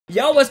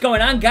Yo, what's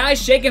going on,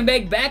 guys? Shake and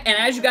Bake back, and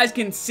as you guys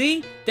can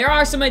see, there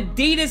are some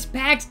Adidas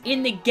packs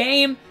in the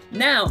game.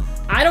 Now,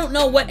 I don't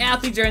know what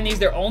athletes are in these.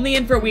 They're only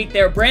in for a week.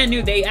 They're brand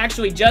new. They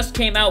actually just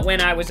came out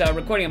when I was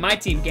recording a My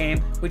Team game,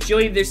 which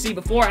you'll either see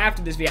before or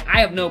after this video. I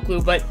have no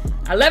clue, but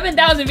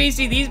 11,000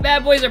 VC. These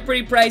bad boys are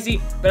pretty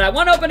pricey, but I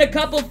want to open a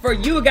couple for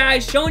you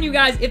guys, showing you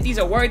guys if these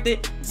are worth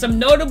it. Some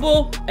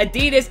notable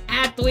Adidas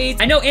athletes.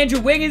 I know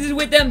Andrew Wiggins is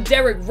with them,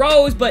 Derrick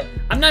Rose, but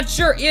I'm not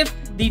sure if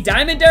the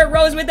Diamond Derrick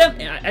Rose with them.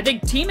 I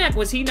think T-Mac,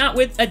 was he not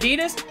with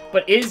Adidas?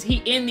 But is he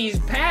in these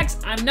packs?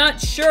 I'm not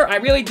sure. I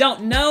really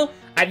don't know.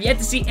 I've yet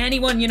to see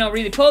anyone,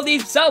 really pull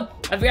these, so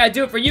I figured I'd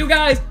do it for you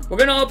guys. We're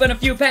gonna open a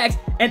few packs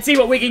and see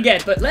what we can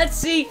get, but let's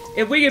see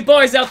if we can pull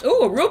ourselves,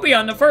 ooh, a Ruby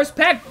on the first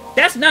pack.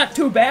 That's not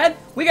too bad.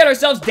 We got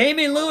ourselves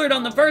Damian Lillard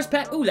on the first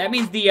pack. Ooh, that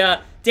means the,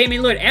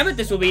 Damian Lillard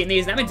Amethyst will be in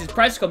these, and that means his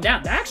price will come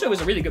down. That actually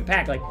was a really good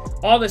pack. Like,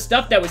 all the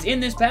stuff that was in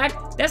this pack,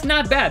 that's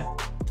not bad.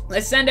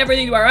 Let's send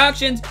everything to our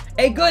auctions.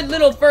 A good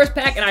little first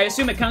pack, and I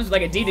assume it comes with,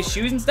 like, Adidas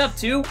shoes and stuff,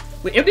 too.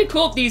 It'd be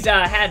cool if these,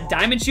 had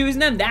diamond shoes in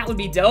them. That would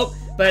be dope.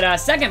 But,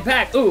 second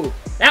pack, ooh,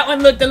 that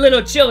one looked a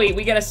little chilly.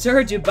 We got a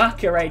Serge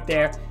Ibaka right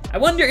there. I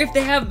wonder if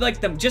they have, like,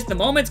 just the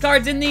Moments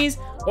cards in these,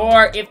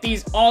 or if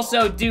these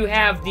also do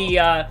have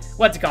the,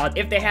 what's it called?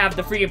 If they have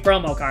the free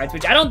promo cards,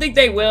 which I don't think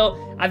they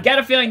will. I've got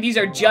a feeling these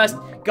are just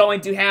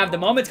going to have the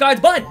Moments cards,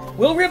 but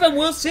we'll rip them,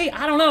 we'll see.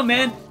 I don't know,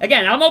 man.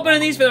 Again, I'm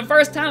opening these for the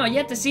first time. I've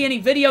yet to see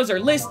any videos or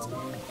lists,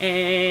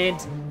 and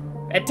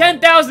at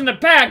 10,000 a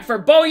pack for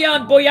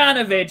Bojan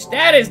Bojanovic,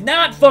 that is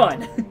not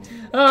fun.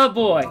 Oh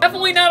boy.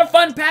 Definitely not a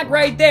fun pack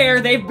right there.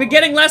 They've been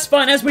getting less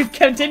fun as we've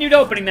continued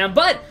opening them,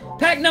 but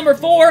pack number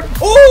 4.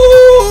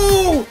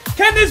 Ooh!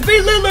 Can this be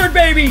Lillard,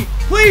 baby?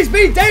 Please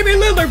be Damian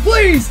Lillard,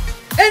 please!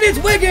 And it's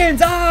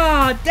Wiggins!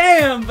 Ah,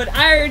 damn, but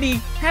I already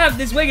have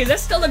this Wiggins.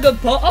 That's still a good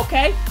pull.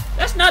 Okay,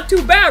 that's not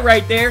too bad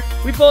right there.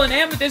 We pull an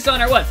Amethyst on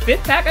our, what,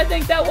 5th pack, I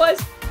think that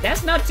was?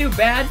 That's not too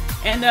bad.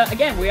 And,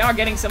 again, we are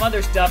getting some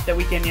other stuff that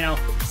we can,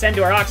 send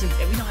to our auctions.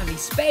 If we don't have any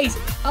space,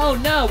 oh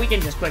no, we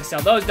can just quick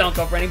sell. Those don't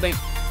go for anything.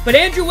 But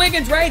Andrew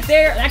Wiggins right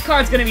there, that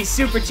card's going to be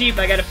super cheap,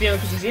 I got a feeling,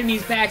 because he's in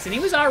these packs. And he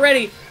was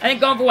already, I think,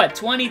 going for, what,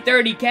 20,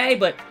 30K?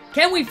 But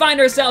can we find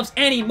ourselves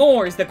any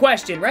more is the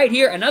question. Right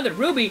here, another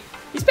Ruby.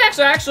 These packs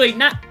are actually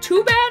not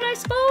too bad, I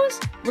suppose.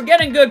 We're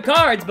getting good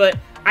cards, but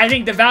I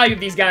think the value of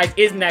these guys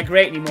isn't that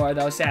great anymore,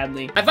 though,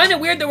 sadly. I find it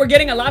weird that we're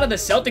getting a lot of the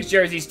Celtics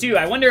jerseys, too.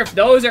 I wonder if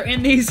those are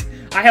in these.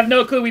 I have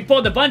no clue. We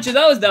pulled a bunch of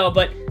those, though,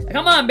 but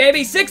come on,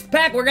 baby. 6th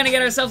pack, we're going to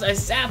get ourselves a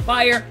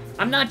Sapphire.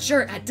 I'm not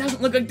sure. It doesn't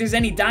look like there's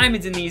any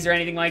diamonds in these or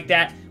anything like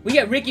that. We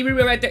got Ricky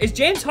Rubio right there. Is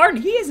James Harden?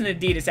 He is an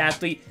Adidas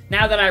athlete,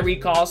 now that I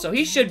recall, so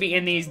he should be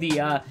in these,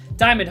 the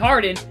Diamond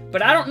Harden.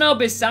 But I don't know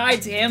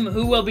besides him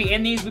who will be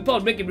in these. We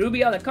pulled Ricky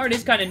Rubio. The card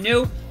is kind of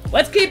new.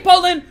 Let's keep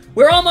pulling.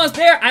 We're almost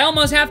there. I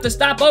almost have to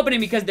stop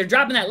opening because they're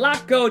dropping that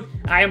lock code.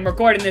 I am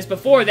recording this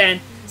before then.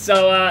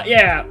 So,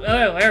 yeah.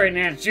 Oh, Larry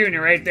Nance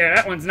Jr. right there.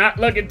 That one's not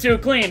looking too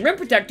clean. Rim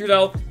Protector,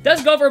 though,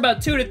 does go for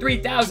about 2,000 to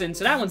 3,000.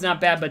 So that one's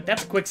not bad, but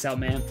that's a quick sell,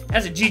 man.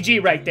 That's a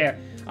GG right there.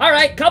 All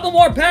right, couple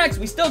more packs.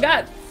 We still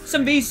got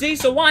some VC,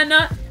 so why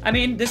not? I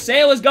mean, the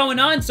sale is going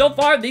on. So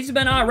far, these have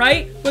been all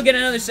right. We'll get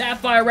another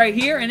Sapphire right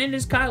here, and it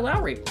is Kyle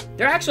Lowry.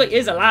 There actually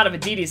is a lot of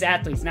Adidas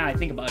athletes now I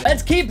think about it.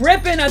 Let's keep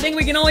ripping. I think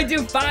we can only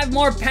do 5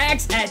 more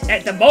packs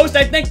at the most,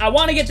 I think. I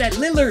want to get that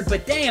Lillard,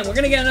 but damn, we're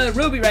going to get another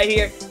Ruby right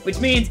here, which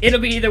means it'll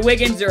be either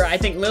Wiggins or I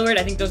think Lillard.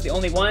 I think those are the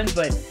only ones,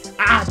 but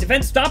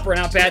defense stopper,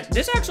 not bad.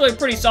 This is actually a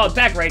pretty solid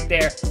pack right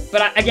there.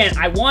 But again,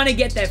 I want to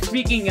get that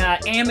freaking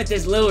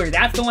Amethyst Lillard.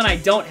 That's the one I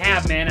don't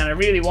have, man, and I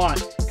really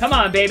want. Come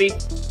on, baby.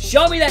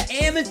 Show me that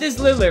Amethyst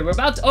Lillard. We're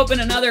about to open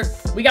another.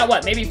 We got,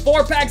 what, maybe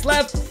 4 packs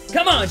left?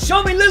 Come on,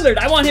 show me Lillard.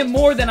 I want him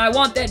more than I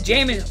want that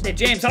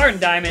James Harden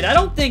diamond. I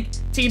don't think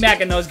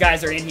T-Mac and those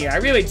guys are in here. I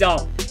really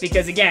don't.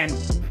 Because, again,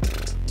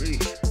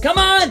 come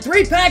on,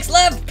 3 packs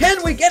left.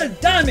 Can we get a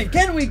diamond?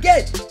 Can we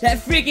get that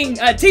freaking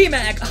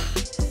T-Mac?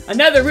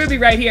 Another Ruby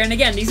right here. And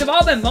again, these have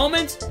all been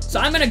moments. So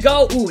I'm going to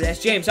go. Ooh,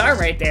 that's James Harden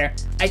right there.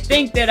 I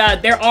think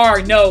that there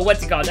are no,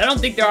 what's it called? I don't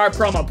think there are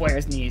promo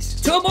players in these.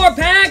 2 more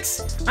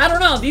packs? I don't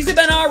know. These have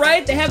been all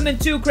right. They haven't been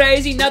too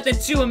crazy. Nothing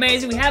too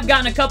amazing. We have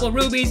gotten a couple of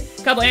rubies,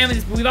 a couple of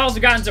amethysts, but we've also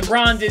gotten some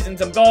bronzes and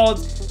some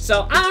golds.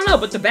 So, I don't know,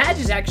 but the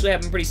badges actually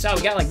have been pretty solid.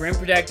 We got, like, Rim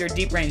Protector,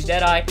 Deep Range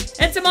Deadeye,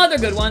 and some other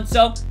good ones.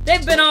 So,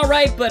 they've been all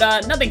right,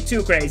 but nothing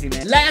too crazy,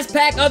 man. Last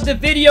pack of the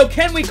video.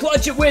 Can we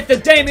clutch it with the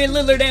Damian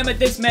Lillard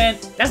Amethyst, man?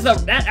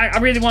 I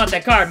really want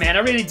that card, man. I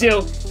really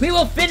do. We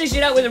will finish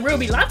it out with a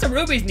Ruby. Lots of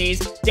Rubies in these.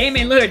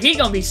 Damian Lillard, he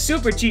gonna be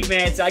super cheap,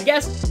 man. So, I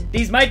guess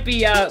these might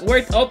be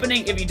worth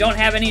opening if you don't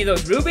have any of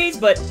those Rubies,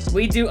 but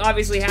we do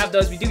obviously have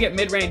those. We do get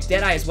Mid-Range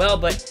Deadeye as well,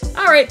 but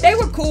alright, they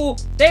were cool.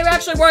 They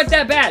actually weren't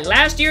that bad.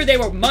 Last year, they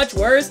were much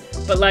worse,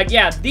 But like,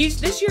 yeah,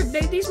 this year,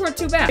 these weren't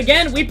too bad.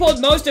 Again, we pulled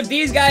most of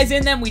these guys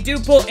in them. We do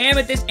pull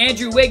Amethyst,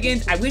 Andrew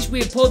Wiggins. I wish we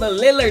had pulled a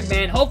Lillard,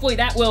 man. Hopefully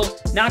that will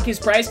knock his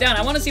price down.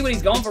 I want to see what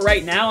he's going for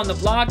right now on the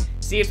block.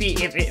 See if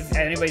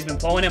anybody's been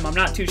pulling him. I'm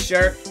not too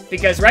sure,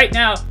 because right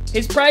now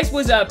his price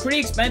was pretty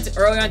expensive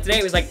early on today.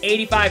 It was like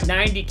 85,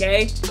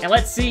 90K. And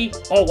let's see.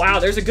 Oh wow,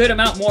 there's a good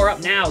amount more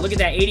up now. Look at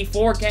that,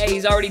 84K.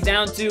 He's already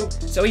down to.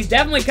 So he's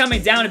definitely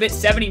coming down a bit,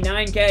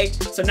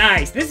 79K. So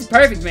nice. This is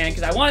perfect, man,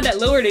 because I wanted that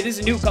Lillard. It is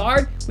a new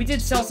card. We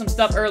did sell some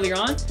stuff earlier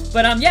on,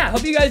 but yeah,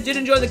 hope you guys did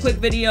enjoy the quick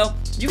video.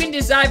 You can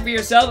decide for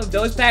yourself if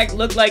those packs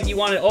look like you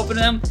want to open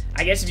them.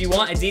 I guess if you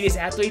want Adidas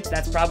athletes,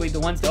 that's probably the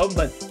ones to open,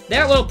 but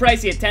they're a little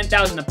pricey at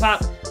 10,000 a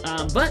pop.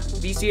 But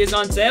VC is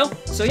on sale.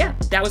 So yeah,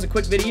 that was a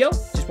quick video.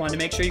 Just wanted to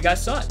make sure you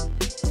guys saw it.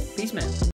 Peace, man.